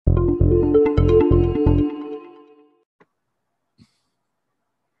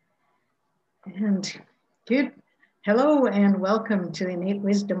Good. Hello and welcome to the Innate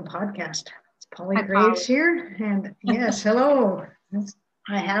Wisdom Podcast. It's Polly Hi, Graves Polly. here. And yes, hello.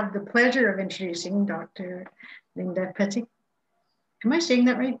 I have the pleasure of introducing Dr. Linda Petit. Am I saying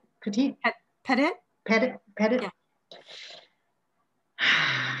that right? Petit? Pettit? Petit? Yeah.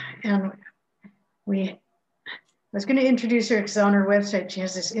 And I was going to introduce her because on her website she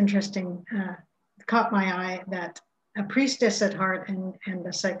has this interesting, caught my eye, that a priestess at heart and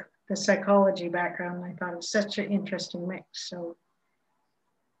the psychology background. I thought it was such an interesting mix. So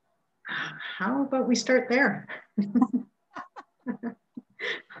how about we start there?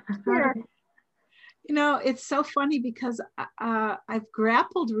 Sure. It's so funny because I've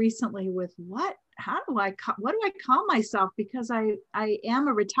grappled recently with what do I call myself? Because I am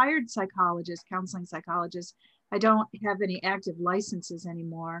a retired psychologist, counseling psychologist. I don't have any active licenses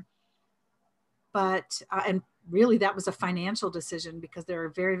anymore. But, and really that was a financial decision because they're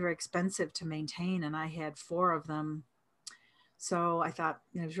very, very expensive to maintain. And I had 4 of them. So I thought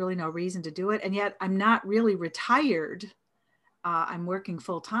there's really no reason to do it. And yet I'm not really retired. I'm working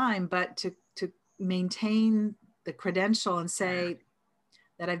full time, but to maintain the credential and say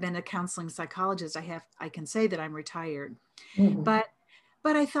that I've been a counseling psychologist, I can say that I'm retired. Mm-hmm. But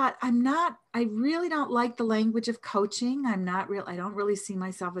I thought I really don't like the language of coaching. I don't really see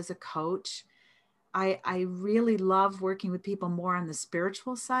myself as a coach. I really love working with people more on the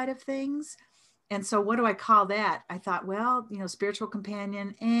spiritual side of things. And so what do I call that? I thought, well, spiritual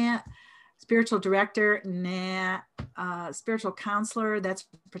companion, spiritual director, spiritual counselor, that's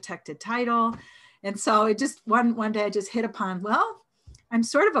a protected title. And so it just one day I just hit upon, well, I'm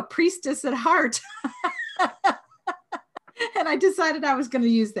sort of a priestess at heart. And I decided I was going to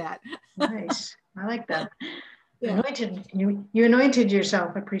use that. Nice. I like that. Yeah. Anointed. You anointed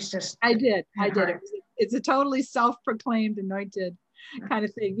yourself a priestess. I did. It's a totally self-proclaimed anointed kind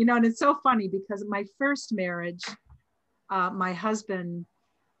of thing, and it's so funny because my first marriage, my husband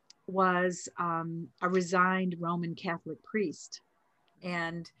was a resigned Roman Catholic priest.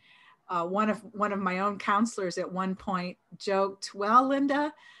 And one of my own counselors at one point joked, well,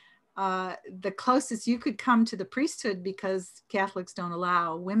 Linda, the closest you could come to the priesthood, because Catholics don't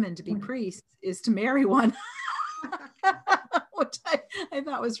allow women to be priests, is to marry one. Which I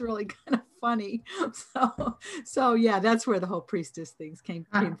thought was really kind of funny. So yeah, that's where the whole priestess things came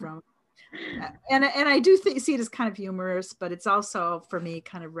from. And I do see it as kind of humorous, but it's also for me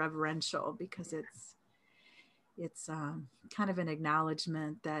kind of reverential, because it's kind of an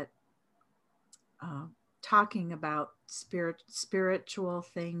acknowledgement that talking about spiritual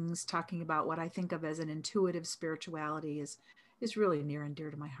things, talking about what I think of as an intuitive spirituality is really near and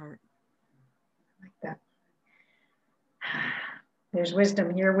dear to my heart. Like that. There's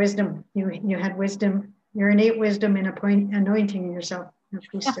wisdom. Your wisdom. You had wisdom. Your innate wisdom in anointing yourself a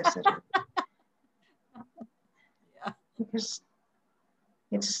priestess. Yeah. Because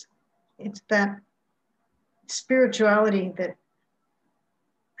it's that spirituality that,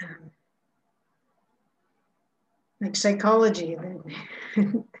 like psychology,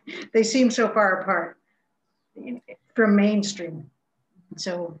 they seem so far apart from mainstream.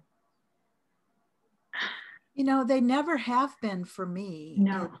 So, they never have been for me.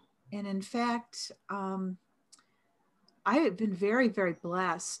 No. And in fact, I have been very, very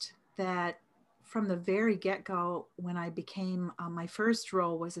blessed that from the very get-go, when I became, my first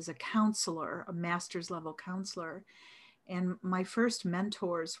role was as a counselor, a master's level counselor. And my first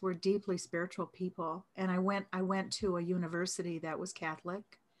mentors were deeply spiritual people. And I went to a university that was Catholic,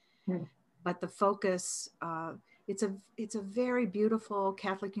 but the focus, it's a very beautiful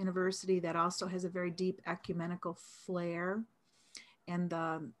Catholic university that also has a very deep ecumenical flair. And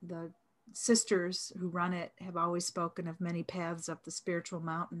the sisters who run it have always spoken of many paths up the spiritual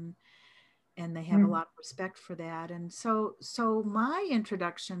mountain, and they have a lot of respect for that. And so my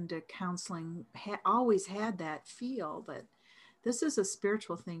introduction to counseling always had that feel that this is a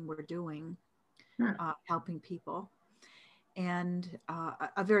spiritual thing we're doing, helping people, and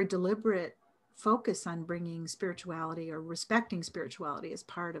a very deliberate focus on bringing spirituality or respecting spirituality as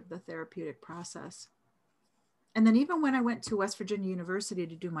part of the therapeutic process. And then even when I went to West Virginia University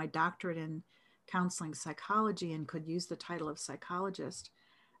to do my doctorate in counseling psychology and could use the title of psychologist,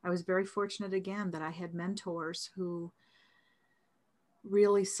 I was very fortunate again that I had mentors who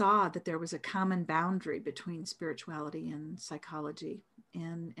really saw that there was a common boundary between spirituality and psychology,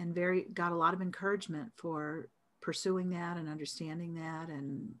 and got a lot of encouragement for pursuing that and understanding that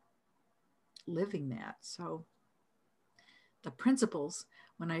and living that. So the principles,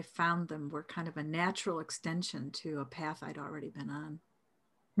 when I found them, were kind of a natural extension to a path I'd already been on.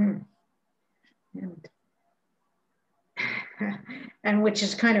 And and which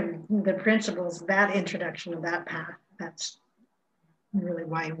is kind of the principles, that introduction of that path. That's really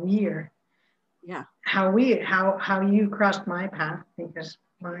why we are, Yeah. how you crossed my path, because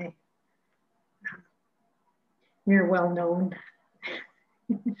you're well known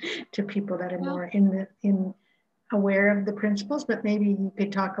to people that are more in aware of the principles, but maybe you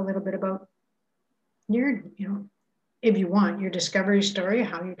could talk a little bit about your, if you want, your discovery story,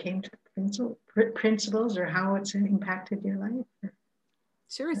 how you came to the principles, or how it's impacted your life.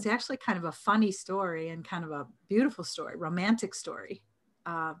 Sure, it's actually kind of a funny story and kind of a beautiful story, romantic story.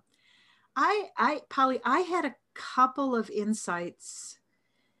 Polly, I had a couple of insights,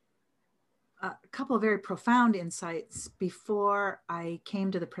 a couple of very profound insights before I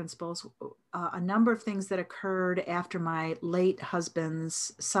came to the principles. A number of things that occurred after my late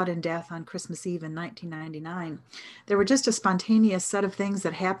husband's sudden death on Christmas Eve in 1999. There were just a spontaneous set of things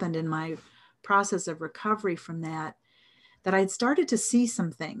that happened in my process of recovery from that I'd started to see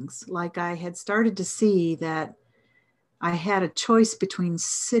some things. Like I had started to see that I had a choice between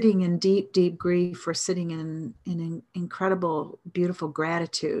sitting in deep, deep grief or sitting in incredible, beautiful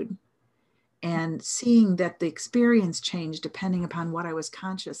gratitude, and seeing that the experience changed depending upon what I was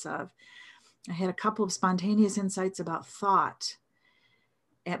conscious of. I had a couple of spontaneous insights about thought,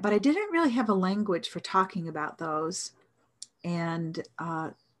 but I didn't really have a language for talking about those. And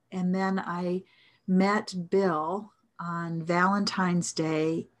then I met Bill on Valentine's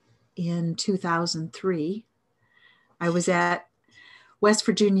Day in 2003. I was at West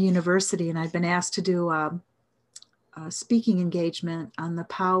Virginia University, and I'd been asked to do a speaking engagement on the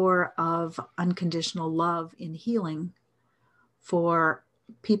power of unconditional love in healing for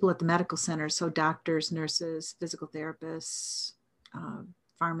people at the medical center. So doctors, nurses, physical therapists,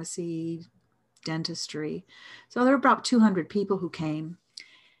 pharmacy, dentistry. So there were about 200 people who came.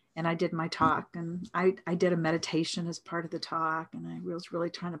 And I did my talk, and I did a meditation as part of the talk. And I was really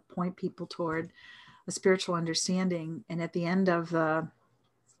trying to point people toward a spiritual understanding. And at the end of the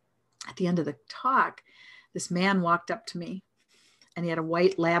talk, this man walked up to me, and he had a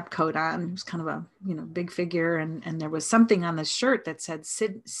white lab coat on. He was kind of a, big figure. And there was something on the shirt that said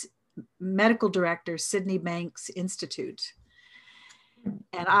Medical Director, Sydney Banks Institute.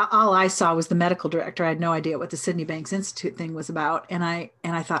 And all I saw was the medical director. I had no idea what the Sydney Banks Institute thing was about. And I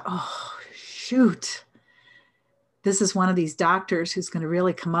thought, oh, shoot, this is one of these doctors who's going to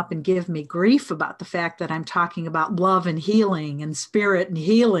really come up and give me grief about the fact that I'm talking about love and healing and spirit and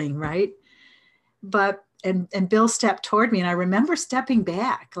healing, right? But, and Bill stepped toward me, and I remember stepping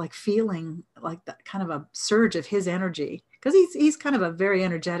back, like feeling like that kind of a surge of his energy, because he's kind of a very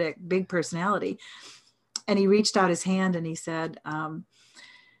energetic, big personality. And he reached out his hand and he said,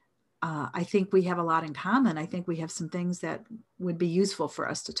 I think we have a lot in common. I think we have some things that would be useful for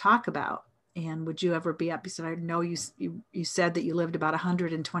us to talk about. And would you ever be up? He said, I know you said that you lived about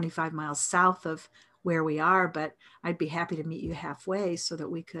 125 miles south of where we are, but I'd be happy to meet you halfway so that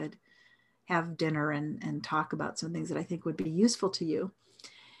we could have dinner and talk about some things that I think would be useful to you.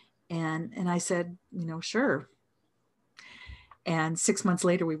 And I said, sure. And 6 months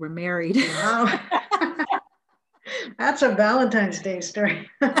later, we were married. Wow. That's a Valentine's Day story.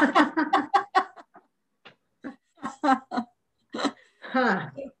 Huh.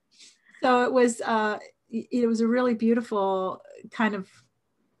 So it was a really beautiful kind of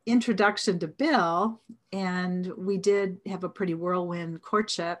introduction to Bill, and we did have a pretty whirlwind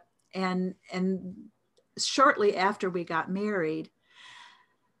courtship. And shortly after we got married,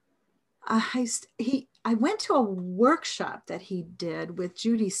 I went to a workshop that he did with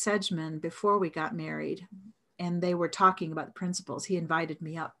Judy Sedgman before we got married, and they were talking about the principles. He invited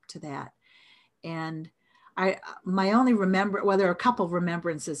me up to that, and my only there are a couple of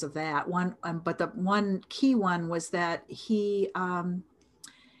remembrances of that one, but the one key one was that he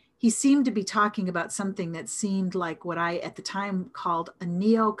seemed to be talking about something that seemed like what I at the time called a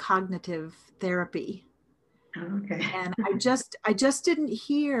neocognitive therapy. Okay. And I just didn't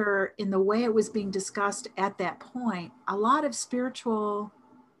hear, in the way it was being discussed at that point, a lot of spiritual,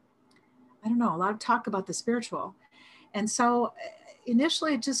 a lot of talk about the spiritual. And so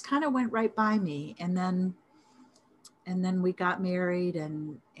initially it just kind of went right by me. And then we got married,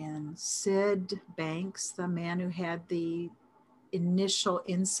 and Sid Banks, the man who had the initial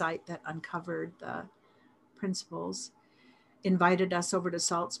insight that uncovered the principles, invited us over to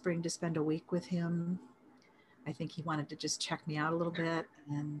Salt Spring to spend a week with him. I think he wanted to just check me out a little bit,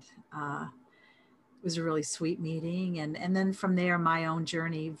 and it was a really sweet meeting. And then from there, my own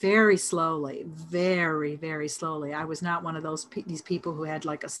journey, very slowly, very, very slowly. I was not one of these people who had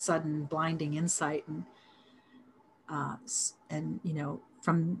like a sudden blinding insight, and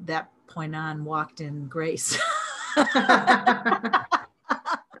from that point on, walked in grace. I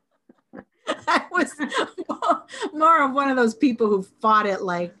was more of one of those people who fought it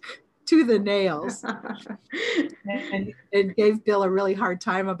like to the nails and gave Bill a really hard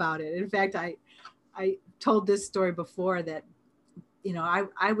time about it. In fact, I told this story before that, you know,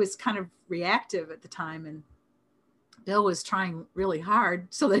 I was kind of reactive at the time, and Bill was trying really hard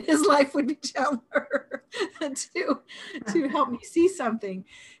so that his life would be gentler to help me see something.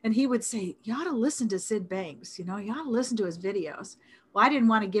 And he would say, you ought to listen to Sid Banks, you know, you ought to listen to his videos. Well, I didn't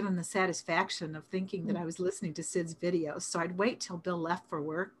want to give him the satisfaction of thinking that I was listening to Sid's videos. So I'd wait till Bill left for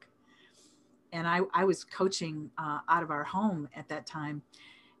work. And I was coaching out of our home at that time.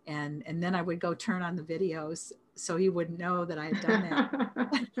 And then I would go turn on the videos so he wouldn't know that I had done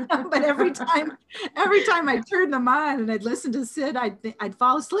that. But every time I turned them on and I'd listen to Sid, I'd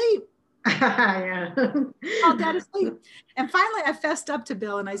fall asleep. Yeah. All dead asleep. And finally I fessed up to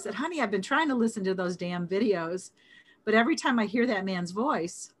Bill and I said, honey, I've been trying to listen to those damn videos, but every time I hear that man's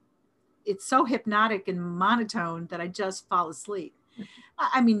voice, it's so hypnotic and monotone that I just fall asleep.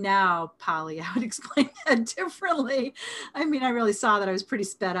 I mean, now, Polly, I would explain that differently. I mean, I really saw that I was pretty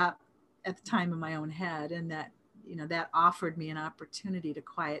sped up at the time in my own head, and that, you know, that offered me an opportunity to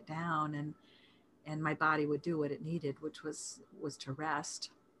quiet down, and my body would do what it needed, which was to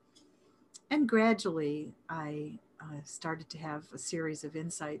rest. And gradually, I started to have a series of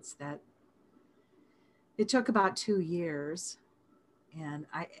insights that it took about 2 years. And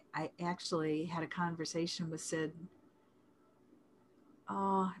I actually had a conversation with Sid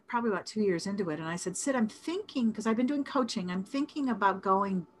probably about 2 years into it. And I said, Sid, I'm thinking, because I've been doing coaching, I'm thinking about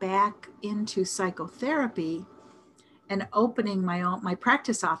going back into psychotherapy and opening my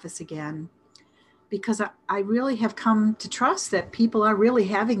practice office again, because I really have come to trust that people are really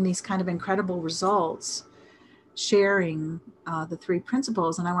having these kind of incredible results sharing the 3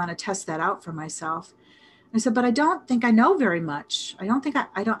 principles. And I want to test that out for myself. I said, but I don't think I know very much. I don't think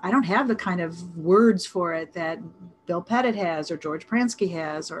I don't have the kind of words for it that Bill Pettit has, or George Pransky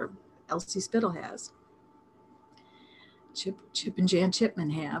has, or Elsie Spittle has. Chip and Jan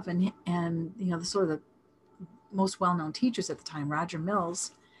Chipman have, and you know, the sort of the most well-known teachers at the time, Roger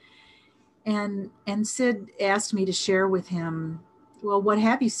Mills. And Sid asked me to share with him, well, what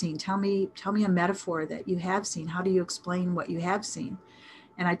have you seen? Tell me a metaphor that you have seen. How do you explain what you have seen?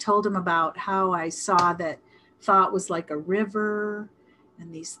 And I told him about how I saw that thought was like a river,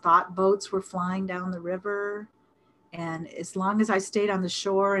 and these thought boats were flying down the river. And as long as I stayed on the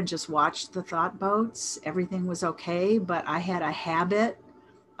shore and just watched the thought boats, everything was okay. But I had a habit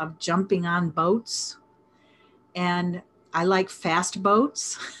of jumping on boats, and I like fast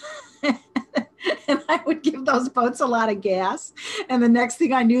boats. And I would give those boats a lot of gas. And the next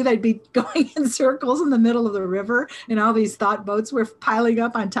thing I knew, they'd be going in circles in the middle of the river, and all these thought boats were piling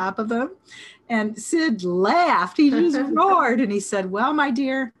up on top of them. And Sid laughed. He just roared. And he said, well, my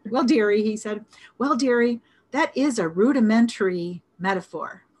dear, well, dearie, he said, well, dearie, that is a rudimentary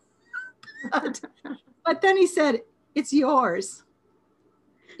metaphor. But then he said, it's yours.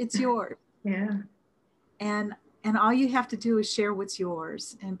 It's yours. Yeah. And all you have to do is share what's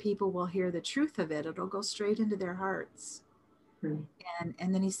yours, and people will hear the truth of it. It'll go straight into their hearts. Mm.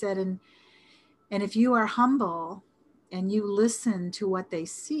 And then he said, and if you are humble and you listen to what they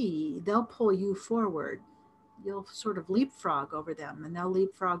see, they'll pull you forward. You'll sort of leapfrog over them, and they'll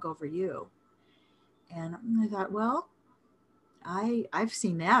leapfrog over you. And I thought, well, I've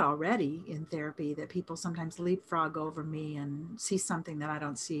seen that already in therapy, that people sometimes leapfrog over me and see something that I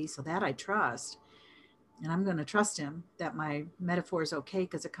don't see. So that I trust. And I'm going to trust him that my metaphor is okay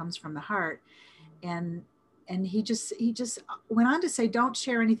because it comes from the heart. And he just went on to say, don't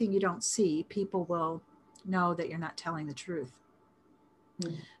share anything you don't see. People will know that you're not telling the truth.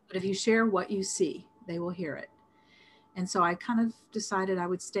 Mm-hmm. But if you share what you see, they will hear it. And so I kind of decided I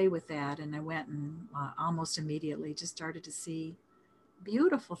would stay with that. And I went and almost immediately just started to see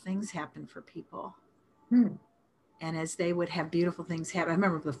beautiful things happen for people. Mm. And as they would have beautiful things happen, I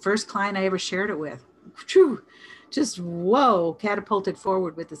remember the first client I ever shared it with, just whoa, catapulted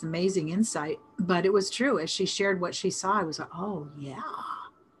forward with this amazing insight. But it was true. As she shared what she saw, I was like, oh yeah,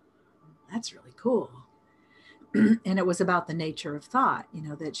 that's really cool. And it was about the nature of thought, you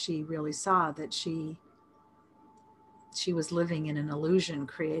know, that she really saw that she was living in an illusion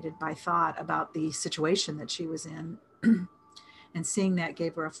created by thought about the situation that she was in. And seeing that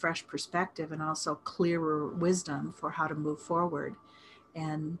gave her a fresh perspective and also clearer wisdom for how to move forward.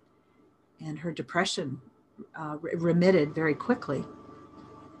 And her depression remitted very quickly.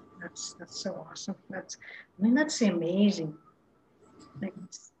 That's so awesome. That's amazing.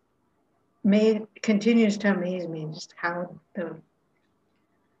 Continues to amaze me just how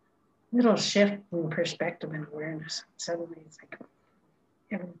little shift in perspective and awareness. Suddenly it's like,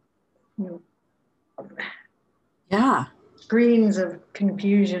 you know, Yeah. screens of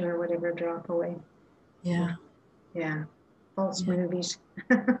confusion or whatever drop away. Yeah. Yeah. False movies.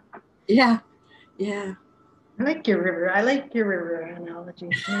 Yeah. Yeah. I like your river analogy.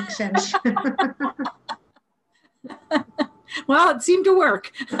 It makes sense. Well, it seemed to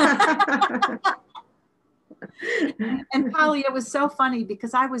work. And Polly, it was so funny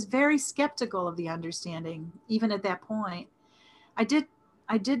because I was very skeptical of the understanding, even at that point. I did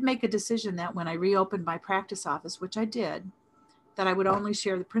make a decision that when I reopened my practice office, which I did, that I would only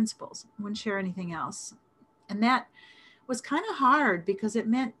share the principles, I wouldn't share anything else. And that was kind of hard because it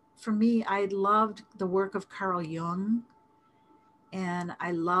meant for me, I loved the work of Carl Jung, and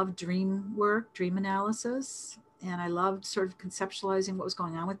I loved dream work, dream analysis, and I loved sort of conceptualizing what was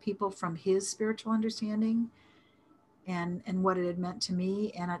going on with people from his spiritual understanding and what it had meant to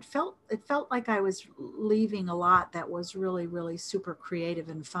me. And it felt like I was leaving a lot that was really, really super creative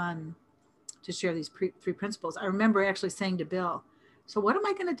and fun to share these three principles. I remember actually saying to Bill, so what am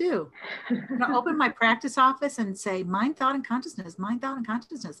I going to do? I'm going to open my practice office and say mind, thought, and consciousness, mind, thought, and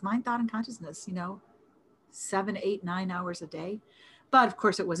consciousness, mind, thought, and consciousness, 7, 8, 9 hours a day. But of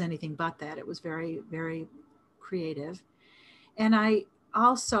course it was anything but that. It was very, very creative. And I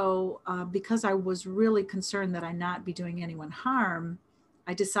also, because I was really concerned that I not be doing anyone harm,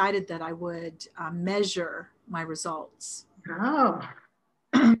 I decided that I would measure my results. Oh.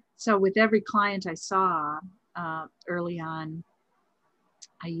 So with every client I saw early on,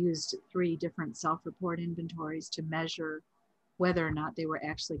 I used 3 different self-report inventories to measure whether or not they were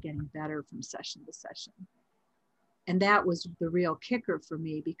actually getting better from session to session. And that was the real kicker for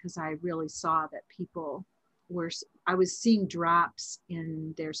me, because I really saw that I was seeing drops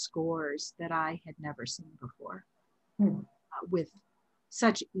in their scores that I had never seen before, with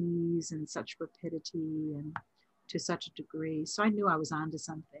such ease and such rapidity and to such a degree. So I knew I was onto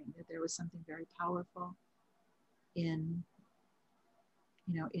something, that there was something very powerful in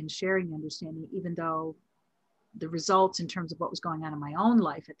sharing understanding, even though the results in terms of what was going on in my own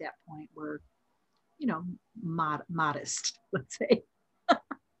life at that point were, modest, let's say.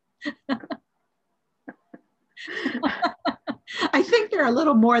 I think they're a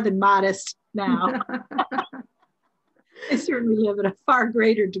little more than modest now. I certainly live at a far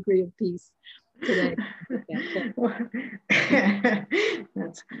greater degree of peace today.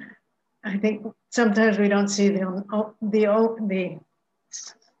 I think sometimes we don't see the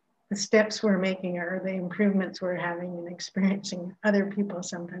steps we're making or the improvements we're having and experiencing. Other people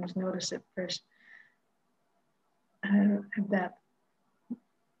sometimes notice it first.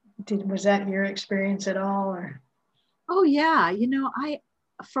 Was that your experience at all, or? Oh yeah,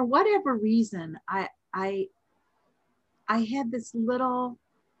 for whatever reason, I had this little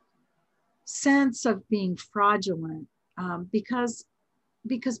sense of being fraudulent, because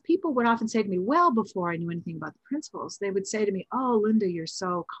people would often say to me, well, before I knew anything about the principles, they would say to me, oh, Linda, you're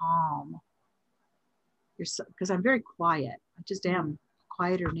so calm. Because I'm very quiet. I just am a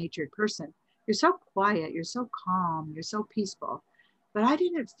quieter natured person. You're so quiet, you're so calm, you're so peaceful. But I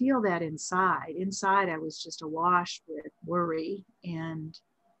didn't feel that inside. Inside, I was just awash with worry and,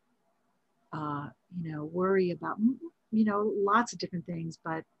 worry about, lots of different things.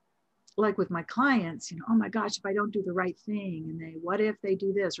 But like with my clients, oh my gosh, if I don't do the right thing, and what if they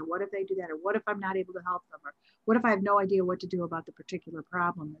do this, or what if they do that, or what if I'm not able to help them, or what if I have no idea what to do about the particular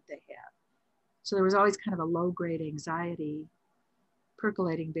problem that they have? So there was always kind of a low-grade anxiety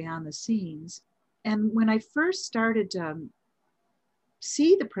percolating behind the scenes. And when I first started to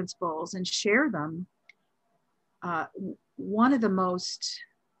see the principles and share them, one of the most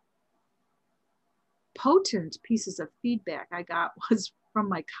potent pieces of feedback I got was from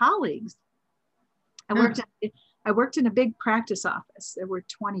my colleagues. I worked in a big practice office. There were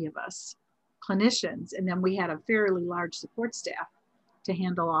 20 of us clinicians, and then we had a fairly large support staff to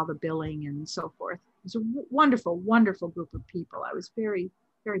handle all the billing and so forth. It was a wonderful, wonderful group of people. I was very,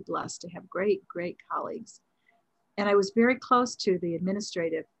 very blessed to have great, great colleagues. And I was very close to the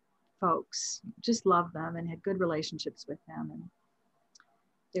administrative folks, just loved them and had good relationships with them. And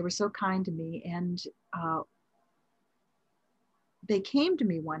they were so kind to me. And they came to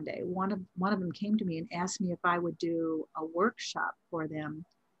me one day. One of them came to me and asked me if I would do a workshop for them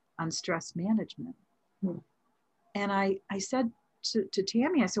on stress management. And I said to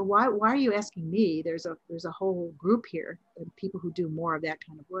Tammy, I said, why are you asking me? There's a whole group here of people who do more of that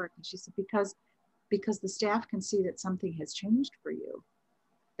kind of work. And she said, because the staff can see that something has changed for you.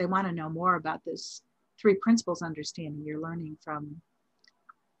 They want to know more about this 3 principles understanding you're learning from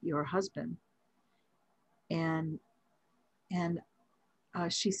your husband. And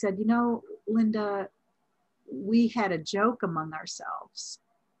she said, you know, Linda, we had a joke among ourselves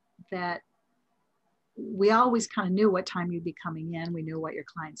that we always kind of knew what time you'd be coming in. We knew what your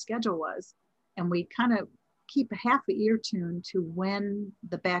client schedule was. And we kind of keep a half an ear tuned to when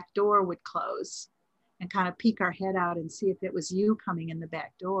the back door would close and kind of peek our head out and see if it was you coming in the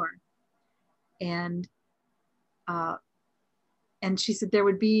back door. And she said there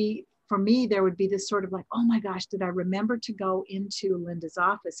would be, for me, there would be this sort of like, oh my gosh, did I remember to go into Linda's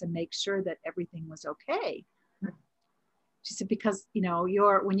office and make sure that everything was okay? She said, because, you know,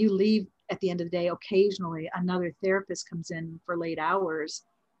 when you leave at the end of the day, occasionally another therapist comes in for late hours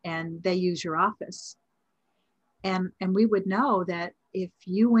and they use your office. And we would know that if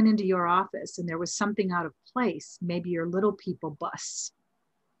you went into your office and there was something out of place, maybe your little people bus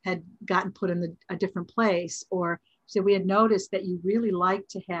had gotten put in a different place, or so we had noticed that you really like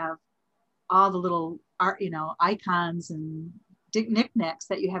to have all the little art, you know, icons and knickknacks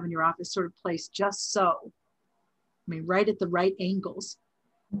that you have in your office sort of placed just so. I mean, right at the right angles.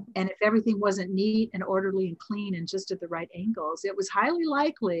 And if everything wasn't neat and orderly and clean and just at the right angles, it was highly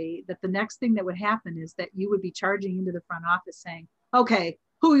likely that the next thing that would happen is that you would be charging into the front office saying, okay,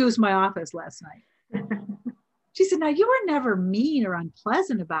 who used my office last night? She said, now you were never mean or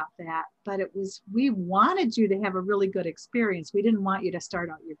unpleasant about that, but we wanted you to have a really good experience. We didn't want you to start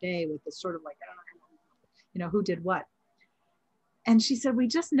out your day with this sort of like, you know, who did what? And she said, we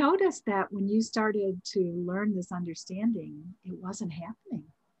just noticed that when you started to learn this understanding, it wasn't happening.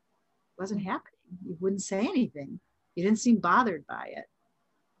 It wasn't happening. You wouldn't say anything. You didn't seem bothered by it.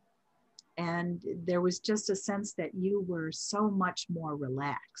 And there was just a sense that you were so much more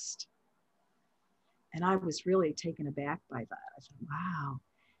relaxed. And I was really taken aback by that. I thought, wow,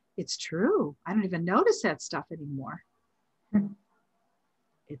 it's true. I don't even notice that stuff anymore.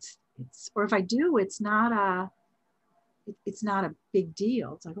 Or if I do, it's not a big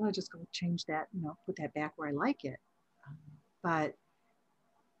deal. It's like, oh, I just go change that, you know, put that back where I like it. But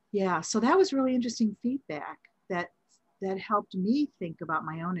yeah, so that was really interesting feedback that helped me think about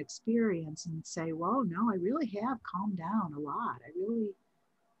my own experience and say, well, no, I really have calmed down a lot. I really,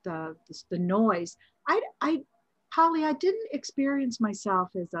 the noise. Polly, I didn't experience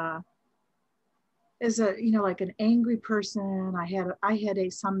myself as a, you know, like an angry person. I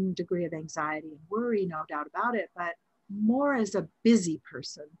had some degree of anxiety and worry, no doubt about it, but more as a busy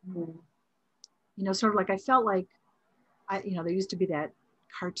person. You know, sort of like I felt like you know, there used to be that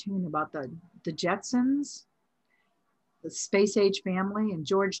cartoon about the Jetsons, the space age family, and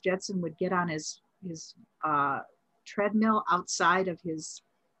George Jetson would get on his treadmill outside of his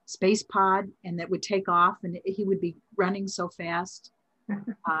space pod, and that would take off, and he would be running so fast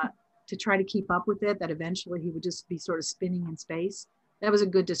to try to keep up with it that eventually he would just be sort of spinning in space. That was a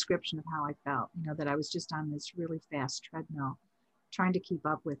good description of how I felt, you know, that I was just on this really fast treadmill, trying to keep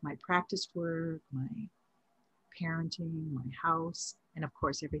up with my practice work, my parenting, my house, and of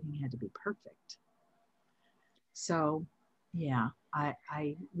course, everything had to be perfect. So, yeah,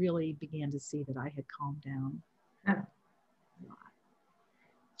 I really began to see that I had calmed down.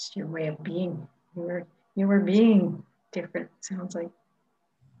 It's your way of being. You were being different, sounds like.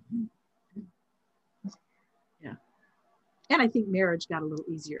 Yeah. And I think marriage got a little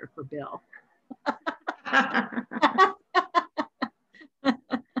easier for Bill.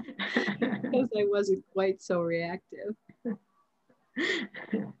 Because I wasn't quite so reactive.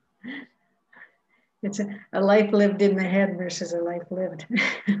 It's a life lived in the head versus a life lived.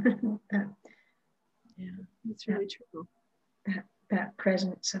 Yeah, it's really true. That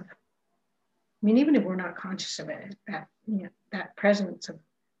presence of, I mean, even if we're not conscious of it, that presence of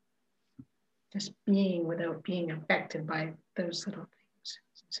just being without being affected by those little things.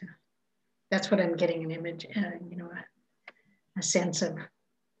 So that's what I'm getting an image, you know, a sense of.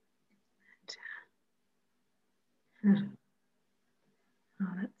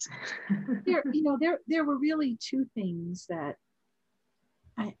 There were really two things that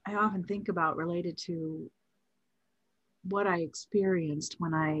I often think about related to what I experienced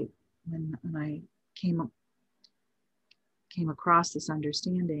when I came across this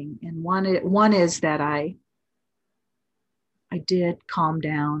understanding. And one is that I did calm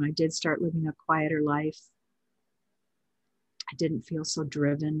down. I did start living a quieter life. I didn't feel so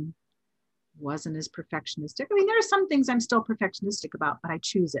driven. Wasn't as perfectionistic. I mean, there are some things I'm still perfectionistic about, but I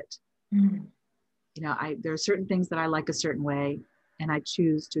choose it. Mm-hmm. You know, there are certain things that I like a certain way, and I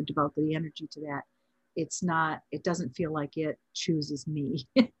choose to devote the energy to that. It doesn't feel like it chooses me.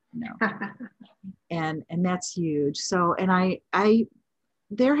 No. and that's huge. So, and I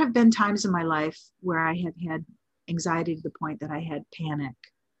there have been times in my life where I have had anxiety to the point that I had panic.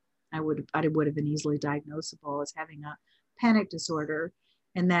 I would have been easily diagnosable as having a panic disorder.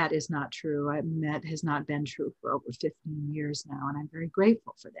 And that is not true. That has not been true for over 15 years now. And I'm very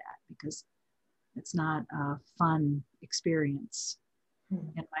grateful for that, because it's not a fun experience.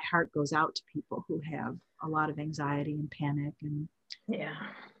 And my heart goes out to people who have a lot of anxiety and panic and,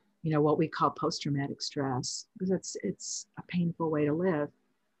 what we call post-traumatic stress, because it's a painful way to live.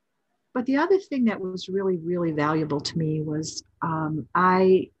 But the other thing that was really, really valuable to me was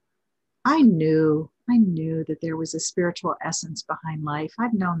I knew that there was a spiritual essence behind life.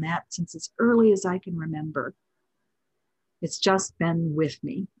 I've known that since as early as I can remember. It's just been with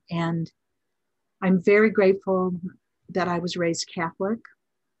me. And I'm very grateful that I was raised Catholic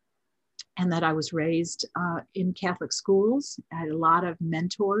and that I was raised in Catholic schools. I had a lot of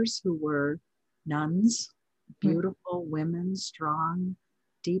mentors who were nuns, beautiful women, strong,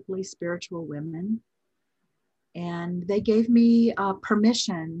 deeply spiritual women. And they gave me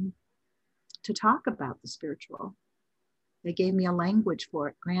permission to talk about the spiritual. They gave me a language for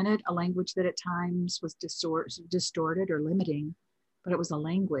it. Granted, a language that at times was distorted or limiting, but it was a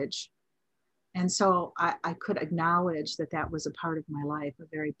language. And so I could acknowledge that that was a part of my life, a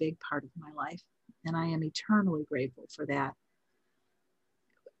very big part of my life. And I am eternally grateful for that.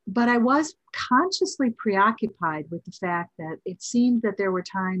 But I was consciously preoccupied with the fact that it seemed that there were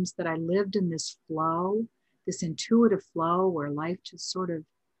times that I lived in this flow, this intuitive flow where life just sort of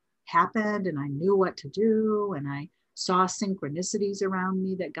happened and I knew what to do, and I saw synchronicities around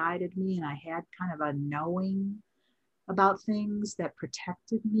me that guided me, and I had kind of a knowing about things that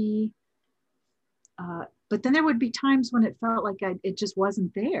protected me. But then there would be times when it felt like it just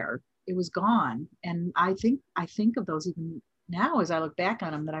wasn't there. It was gone. And I think of those even now as I look back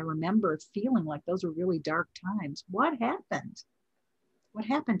on them, that I remember feeling like those were really dark times. What happened? What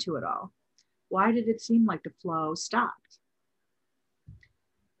happened to it all? Why did it seem like the flow stopped?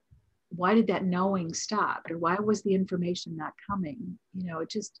 Why did that knowing stop? Or why was the information not coming? It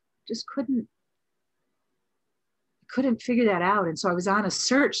just couldn't figure that out. And so I was on a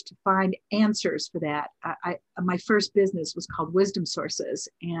search to find answers for that. My first business was called Wisdom Sources.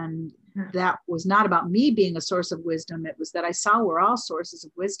 And that was not about me being a source of wisdom. It was that I saw we're all sources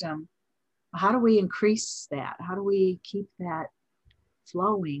of wisdom. How do we increase that? How do we keep that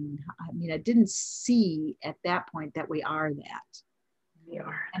flowing? I mean, I didn't see at that point that we are that. We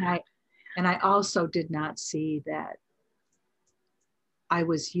are. And I also did not see that I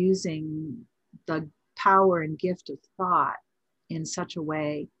was using the power and gift of thought in such a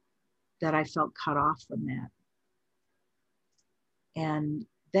way that I felt cut off from that. And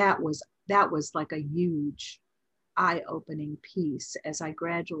that was like a huge eye-opening piece as I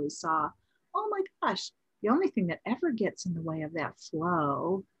gradually saw, oh my gosh, the only thing that ever gets in the way of that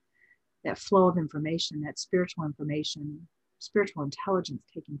flow of information, that spiritual information, spiritual intelligence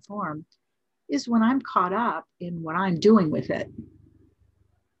taking form, is when I'm caught up in what I'm doing with it.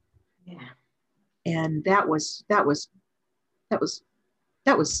 Yeah. And that was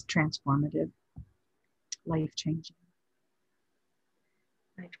transformative, life-changing.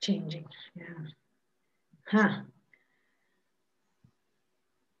 Life-changing, yeah. Huh.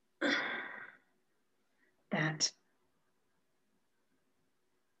 That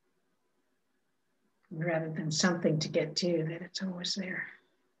rather than something to get to, that it's always there.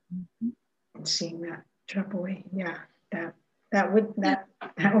 Mm-hmm. And seeing that drop away, yeah, that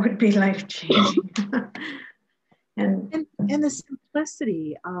would be life-changing. and the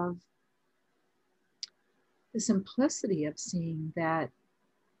simplicity of seeing that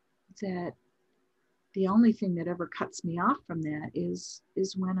the only thing that ever cuts me off from that is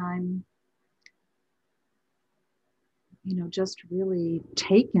when I'm just really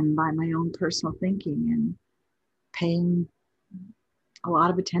taken by my own personal thinking and paying a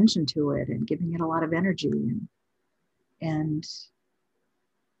lot of attention to it and giving it a lot of energy and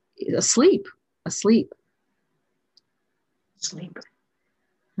asleep.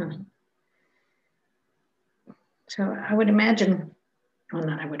 Hmm. So I would imagine,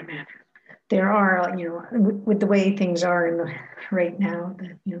 there are, with the way things are right now,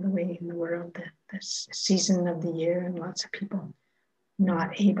 the way in the world, the season of the year, and lots of people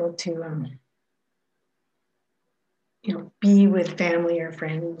not able to, be with family or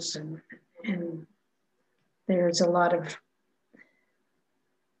friends, and there's a lot of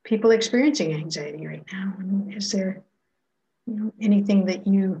people experiencing anxiety right now. And is there, anything that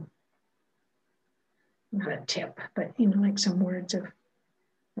not a tip, but like some words of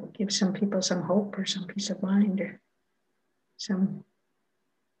give some people some hope or some peace of mind or some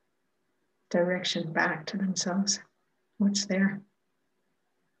direction back to themselves? What's there?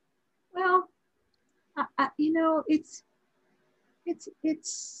 Well, it's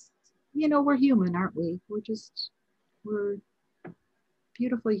we're human, aren't we? We're just we're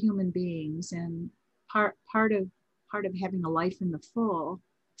beautiful human beings, and part of having a life in the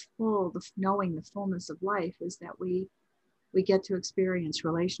knowing the fullness of life is that we get to experience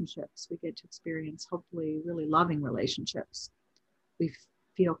relationships. We get to experience, hopefully, really loving relationships. We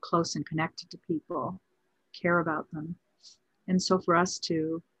feel close and connected to people, care about them. And so for us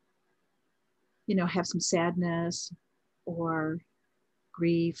to, have some sadness or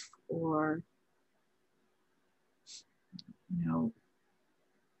grief or,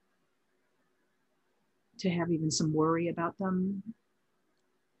 to have even some worry about them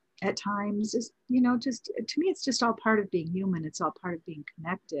at times is, just, to me, it's just all part of being human. It's all part of being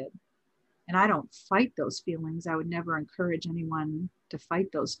connected. And I don't fight those feelings. I would never encourage anyone to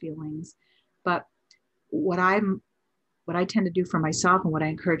fight those feelings. But what I tend to do for myself, and what I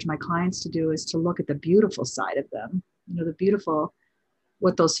encourage my clients to do, is to look at the beautiful side of them. The beautiful,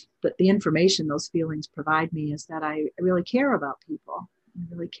 the information those feelings provide me is that I really care about people. I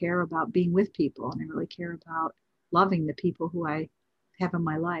really care about being with people, and I really care about loving the people who I have in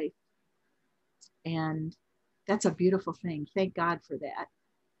my life. And that's a beautiful thing. Thank God for that.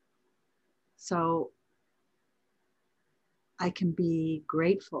 So I can be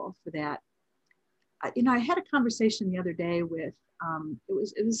grateful for that. I had a conversation the other day with,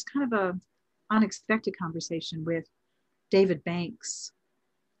 it was kind of a unexpected conversation with David Banks,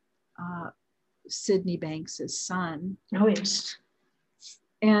 Sydney Banks' son. Oh, yes.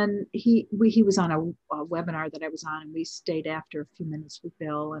 And he was on a webinar that I was on, and we stayed after a few minutes with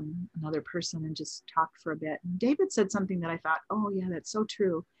Bill and another person and just talked for a bit. And David said something that I thought, oh yeah, that's so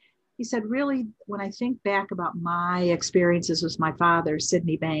true. He said, really, when I think back about my experiences with my father,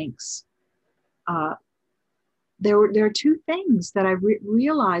 Sydney Banks, there are two things that I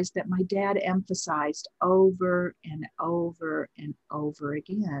realized that my dad emphasized over and over and over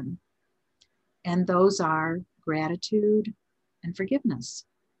again. And those are gratitude and forgiveness.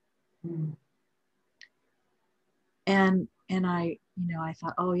 Mm. And I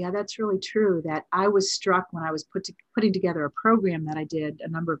thought, oh yeah, that's really true. That I was struck when I was putting together a program that I did a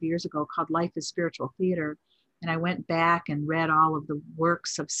number of years ago called Life is Spiritual Theater. And I went back and read all of the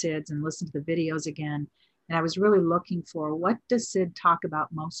works of Sid's and listened to the videos again. And I was really looking for, what does Sid talk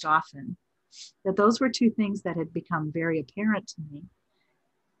about most often? That those were two things that had become very apparent to me.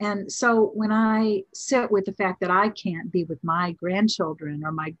 And so when I sit with the fact that I can't be with my grandchildren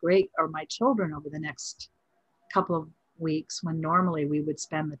or my children over the next couple of weeks, when normally we would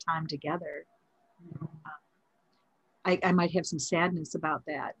spend the time together, I might have some sadness about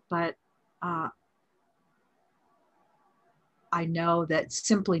that. But I know that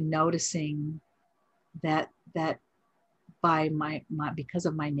simply noticing that by my because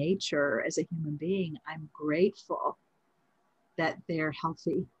of my nature as a human being, I'm grateful that they're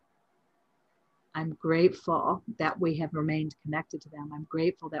healthy. I'm grateful that we have remained connected to them. I'm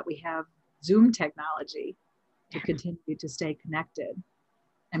grateful that we have Zoom technology to continue to stay connected.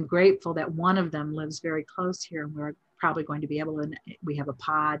 I'm grateful that one of them lives very close here, and we're probably going to be able to, we have a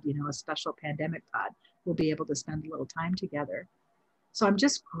pod, a special pandemic pod. We'll be able to spend a little time together. So I'm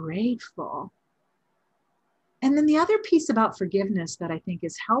just grateful. And then the other piece about forgiveness that I think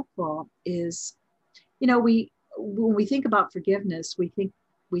is helpful is, when we think about forgiveness, we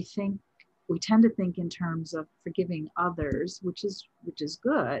tend to think in terms of forgiving others, which is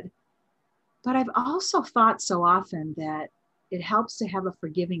good. But I've also thought so often that it helps to have a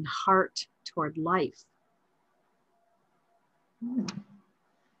forgiving heart toward life.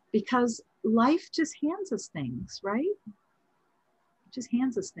 Because life just hands us things, right? It just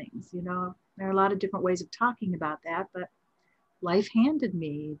hands us things. There are a lot of different ways of talking about that, but life handed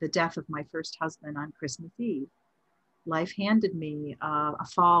me the death of my first husband on Christmas Eve. Life handed me a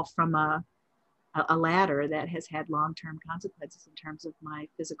fall from a ladder that has had long-term consequences in terms of my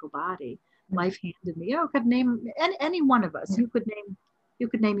physical body. Life handed me, could name any one of us. You could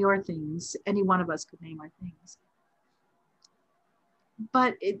name your things. Any one of us could name our things.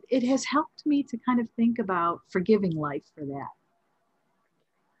 But it has helped me to kind of think about forgiving life for that.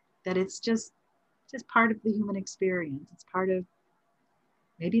 That it's just part of the human experience. It's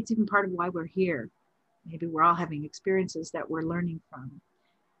maybe it's even part of why we're here. Maybe we're all having experiences that we're learning from.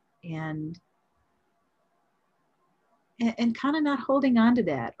 And kind of not holding on to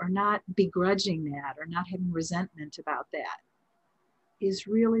that, or not begrudging that, or not having resentment about that is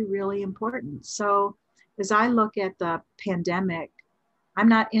really, really important. So as I look at the pandemic, I'm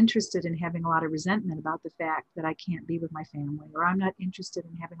not interested in having a lot of resentment about the fact that I can't be with my family, or I'm not interested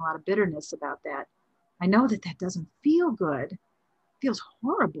in having a lot of bitterness about that. I know that doesn't feel good. It feels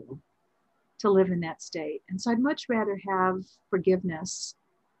horrible to live in that state. And so I'd much rather have forgiveness.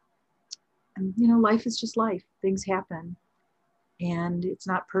 And, life is just life. things happen, and it's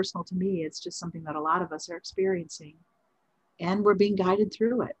not personal to me. It's just something that a lot of us are experiencing, and we're being guided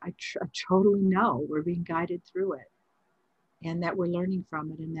through it. I totally know we're being guided through it, and that we're learning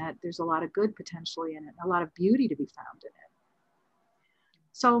from it, and that there's a lot of good potentially in it, a lot of beauty to be found in it.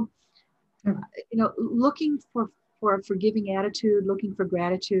 So, looking for a forgiving attitude, looking for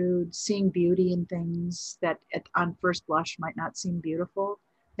gratitude, seeing beauty in things that on first blush might not seem beautiful,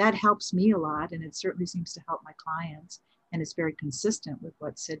 that helps me a lot, and it certainly seems to help my clients, and it's very consistent with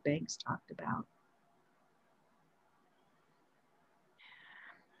what Sid Banks talked about.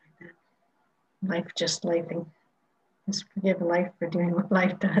 Life just lifing. Just forgive life for doing what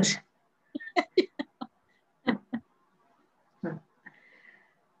life does.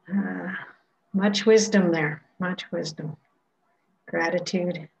 Much wisdom there, much wisdom.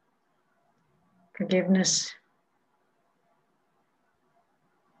 Gratitude, forgiveness,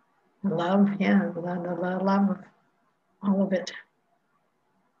 love, yeah, the love of all of it.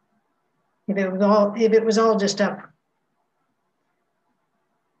 If it was all just up,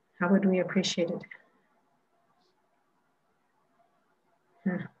 how would we appreciate it?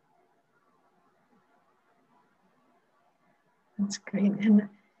 Yeah. That's great.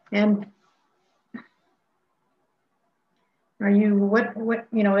 And are you, what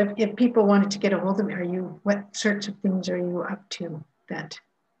if people wanted to get a hold of you, what sorts of things are you up to that?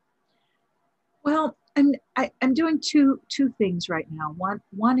 Well, I'm doing two things right now.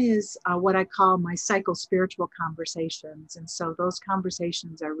 One is what I call my psycho-spiritual conversations. And so those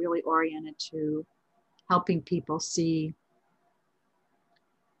conversations are really oriented to helping people see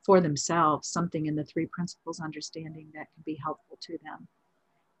for themselves something in the three principles understanding that can be helpful to them.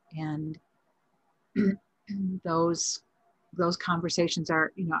 And those conversations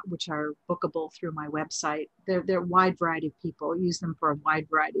are, which are bookable through my website. They're a wide variety of people, use them for a wide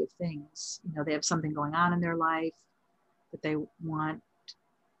variety of things. They have something going on in their life that they want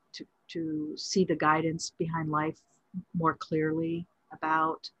to see the guidance behind life more clearly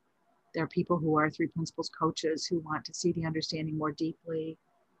about. There are people who are three principles coaches who want to see the understanding more deeply.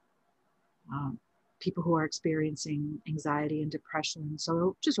 People who are experiencing anxiety and depression.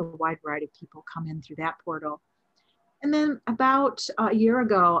 So just a wide variety of people come in through that portal. And then about a year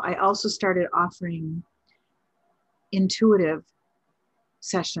ago, I also started offering intuitive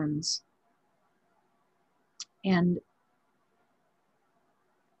sessions. And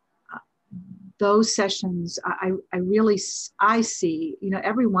those sessions, I see,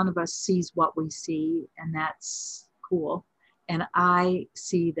 every one of us sees what we see, and that's cool. And I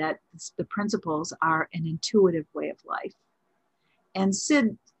see that the principles are an intuitive way of life. And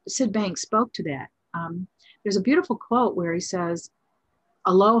Sid Banks spoke to that. There's a beautiful quote where he says,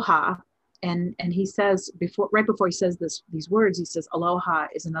 aloha, and he says, right before he says these words, he says, aloha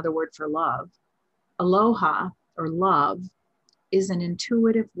is another word for love. Aloha, or love, is an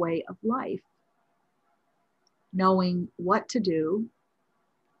intuitive way of life. Knowing what to do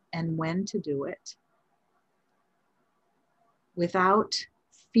and when to do it, without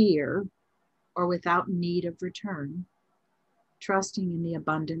fear or without need of return, trusting in the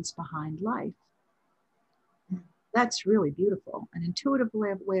abundance behind life. That's really beautiful. An intuitive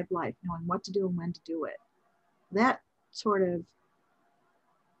way of life, knowing what to do and when to do it. That sort of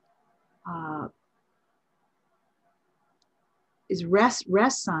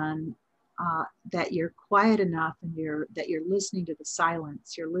rests on that you're quiet enough, and that you're listening to the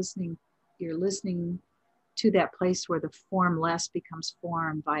silence. You're listening to that place where the formless becomes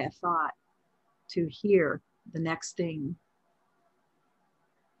form via thought, to hear the next thing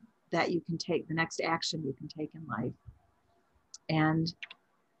that you can take, the next action you can take in life. And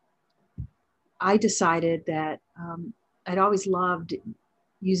I decided that I've always loved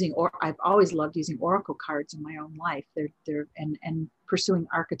using oracle cards in my own life. And pursuing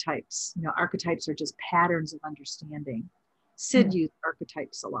archetypes. Archetypes are just patterns of understanding. Sid used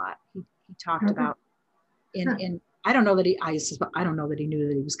archetypes a lot. He talked about I don't know that he knew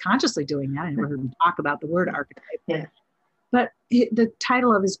that he was consciously doing that. I never heard him talk about the word archetype. Yeah. But the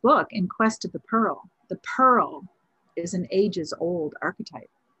title of his book, In Quest of the Pearl is an ages old archetype.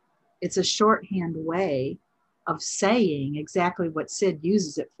 It's a shorthand way of saying exactly what Sid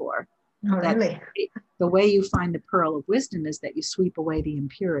uses it for. Oh, really? The way you find the pearl of wisdom is that you sweep away the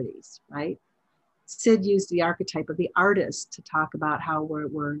impurities, right? Sid used the archetype of the artist to talk about how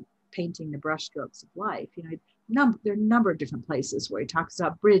we're painting the brushstrokes of life. There are a number of different places where he talks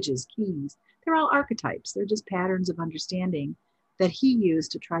about bridges, keys. They're all archetypes. They're just patterns of understanding that he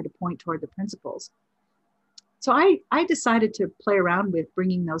used to try to point toward the principles. So I decided to play around with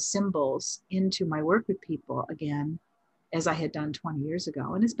bringing those symbols into my work with people again, as I had done 20 years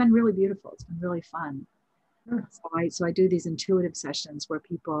ago. And it's been really beautiful. It's been really fun. Hmm. So I do these intuitive sessions where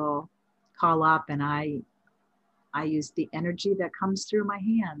people call up, and I use the energy that comes through my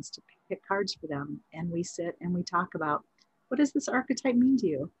hands to pick cards for them. And we sit and we talk about, what does this archetype mean to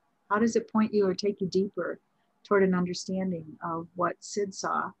you? How does it point you or take you deeper toward an understanding of what Sid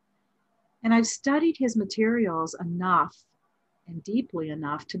saw? And I've studied his materials enough and deeply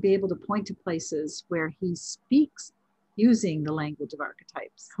enough to be able to point to places where he speaks using the language of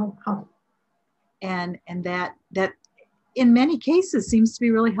archetypes. Oh. And that in many cases seems to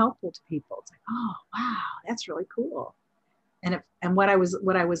be really helpful to people. It's like, oh wow, that's really cool. And what I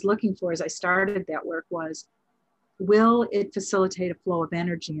was looking for as I started that work was, will it facilitate a flow of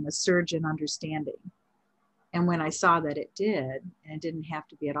energy and a surge in understanding? And when I saw that it did, and it didn't have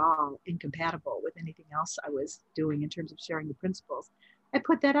to be at all incompatible with anything else I was doing in terms of sharing the principles, I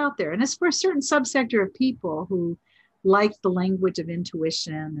put that out there. And it's for a certain subsector of people who like the language of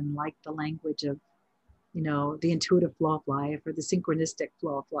intuition and like the language of, the intuitive flow of life or the synchronistic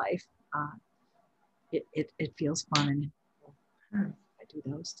flow of life. It feels fun, and I do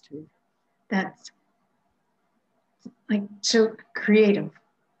those too. That's like so creative,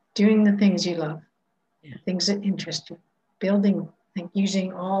 doing the things you love, the things that interest you, building, like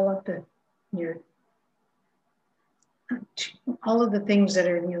using all of the things that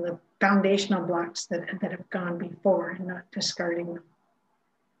are the foundational blocks that have gone before, and not discarding them,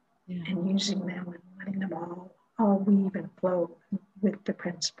 and using them and letting them all weave and flow with the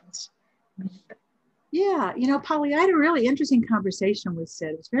principles. Yeah, Polly, I had a really interesting conversation with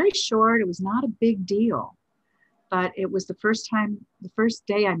Sid. It was very short. It was not a big deal, but it was the first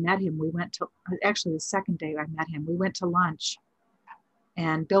day I met him, actually the second day I met him, we went to lunch,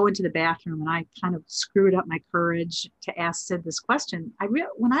 and Bill went to the bathroom, and I kind of screwed up my courage to ask Sid this question.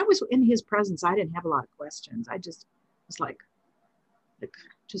 When I was in his presence, I didn't have a lot of questions. I just was like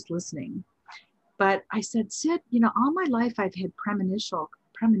just listening. But I said, Sid, all my life I've had premonitional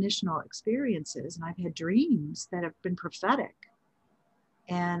experiences, and I've had dreams that have been prophetic.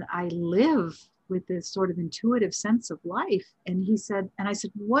 And I live with this sort of intuitive sense of life. And he said, and I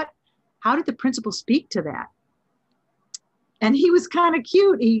said, how did the principal speak to that? And he was kind of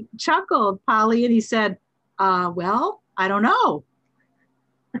cute. He chuckled, Polly, and he said, well, I don't know.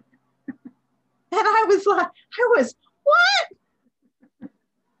 And I was like, what?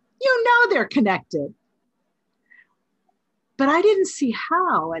 They're connected. But I didn't see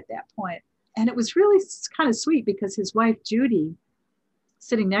how at that point. And it was really kind of sweet because his wife, Judy,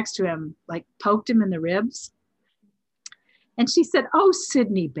 sitting next to him, like poked him in the ribs. And she said, oh,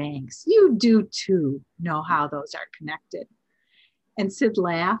 Sydney Banks, you do too know how those are connected. And Sid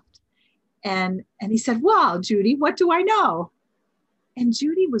laughed. And he said, well, Judy, what do I know? And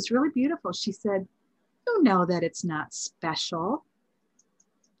Judy was really beautiful. She said, you know that it's not special.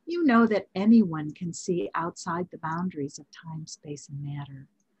 You know that anyone can see outside the boundaries of time, space, and matter.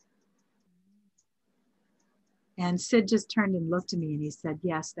 And Sid just turned and looked at me and he said,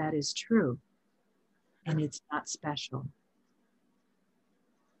 yes, that is true. And it's not special.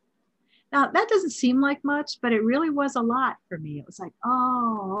 Now, that doesn't seem like much, but it really was a lot for me. It was like,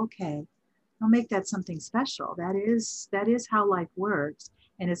 oh, okay. I'll make that something special. That is how life works.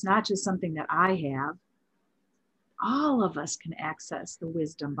 And it's not just something that I have. All of us can access the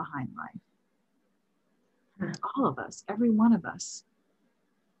wisdom behind life. All of us, every one of us.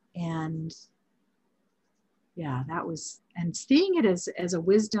 And yeah, and seeing it as a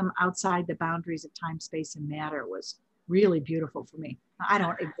wisdom outside the boundaries of time, space, and matter was really beautiful for me. I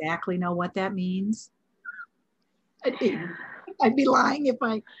don't exactly know what that means. I'd be lying if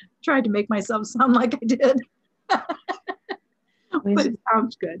I tried to make myself sound like I did. But it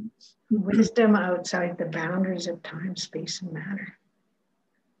sounds good. Wisdom outside the boundaries of time, space, and matter.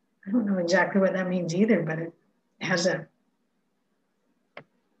 I don't know exactly what that means either, but it has a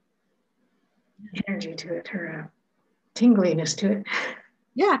energy to it, or a tingliness to it.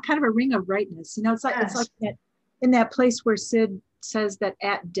 Yeah, kind of a ring of rightness. It's like that in that place where Sid says that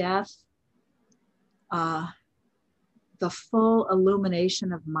at death, the full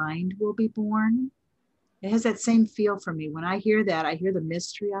illumination of mind will be born. It has that same feel for me. When I hear that, I hear the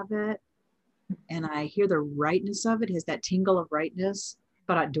mystery of it, and I hear the rightness of it. It has that tingle of rightness.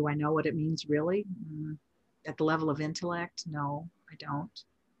 But do I know what it means really? At the level of intellect? No, I don't.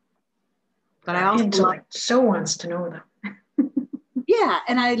 But I also intellect so wants to know them. Yeah,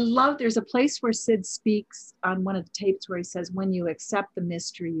 and I love, there's a place where Sid speaks on one of the tapes where he says, when you accept the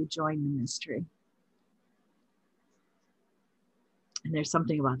mystery, you join the mystery. And there's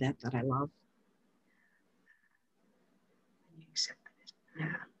something about that I love.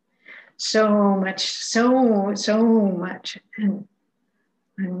 Yeah. So much. And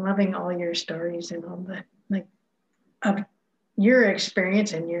I'm loving all your stories and all like of your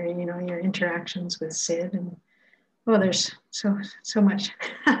experience and your, you know, your interactions with Sid, and oh, there's so much.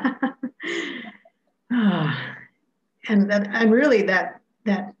 And that, and really that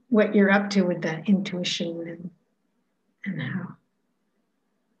what you're up to with that intuition and how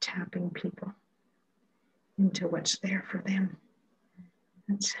tapping people into what's there for them.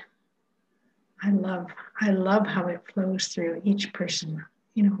 That's, I love how it flows through each person,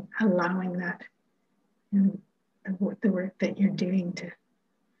 you know, allowing that, and the work that you're doing to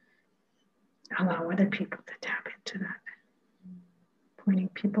allow other people to tap into that. Pointing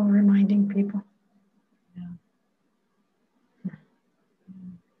people, reminding people. Yeah.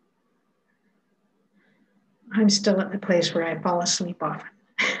 I'm still at the place where I fall asleep often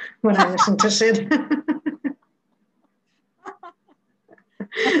when I listen to Sid.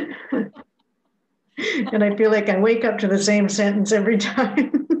 And I feel like I wake up to the same sentence every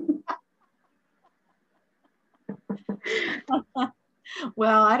time.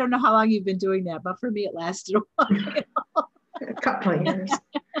 Well, I don't know how long you've been doing that, but for me, it lasted a while. A couple of years.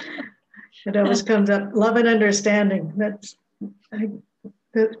 It always comes up, love and understanding. That's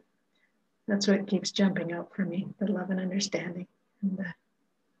what keeps jumping out for me, the love and understanding, and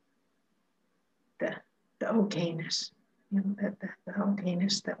the okayness, you know, the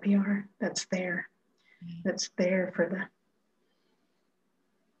okayness that we are, that's there for the,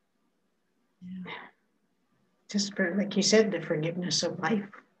 just for, like you said, the forgiveness of life,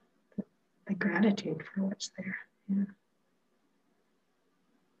 the gratitude for what's there. Yeah.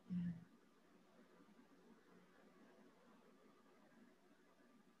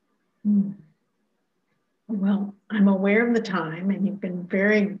 Well, I'm aware of the time, and you've been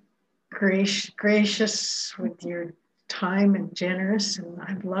very gracious with your time and generous, and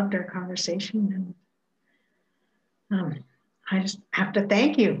I've loved our conversation. And I just have to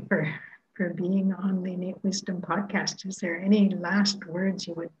thank you for being on the Innate Wisdom podcast. Is there any last words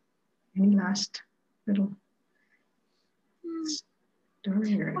any last little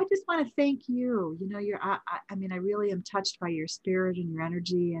story? I just want to thank you. You know, I mean, I really am touched by your spirit and your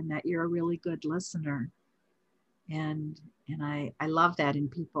energy, and that you're a really good listener. And I love that in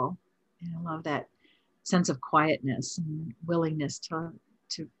people. And I love that sense of quietness and willingness to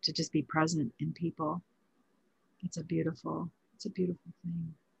just be present in people. It's a beautiful thing.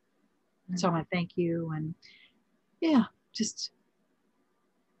 Mm-hmm. So I want to thank you, and just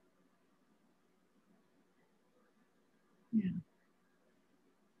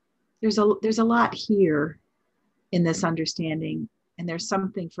there's a lot here in this understanding, and there's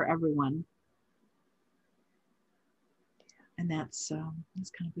something for everyone. And that's kind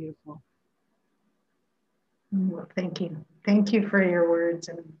of beautiful. Well, thank you. Thank you for your words,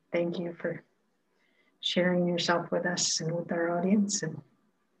 and thank you for sharing yourself with us and with our audience. And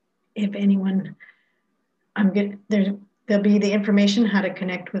if anyone, there'll be the information how to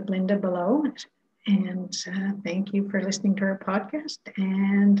connect with Linda below. And thank you for listening to our podcast,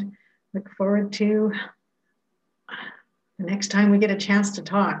 and look forward to the next time we get a chance to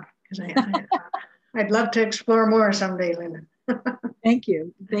talk, because I'd love to explore more someday, Linda. Thank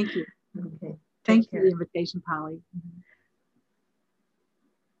you. Okay. Thank you for the invitation, Polly.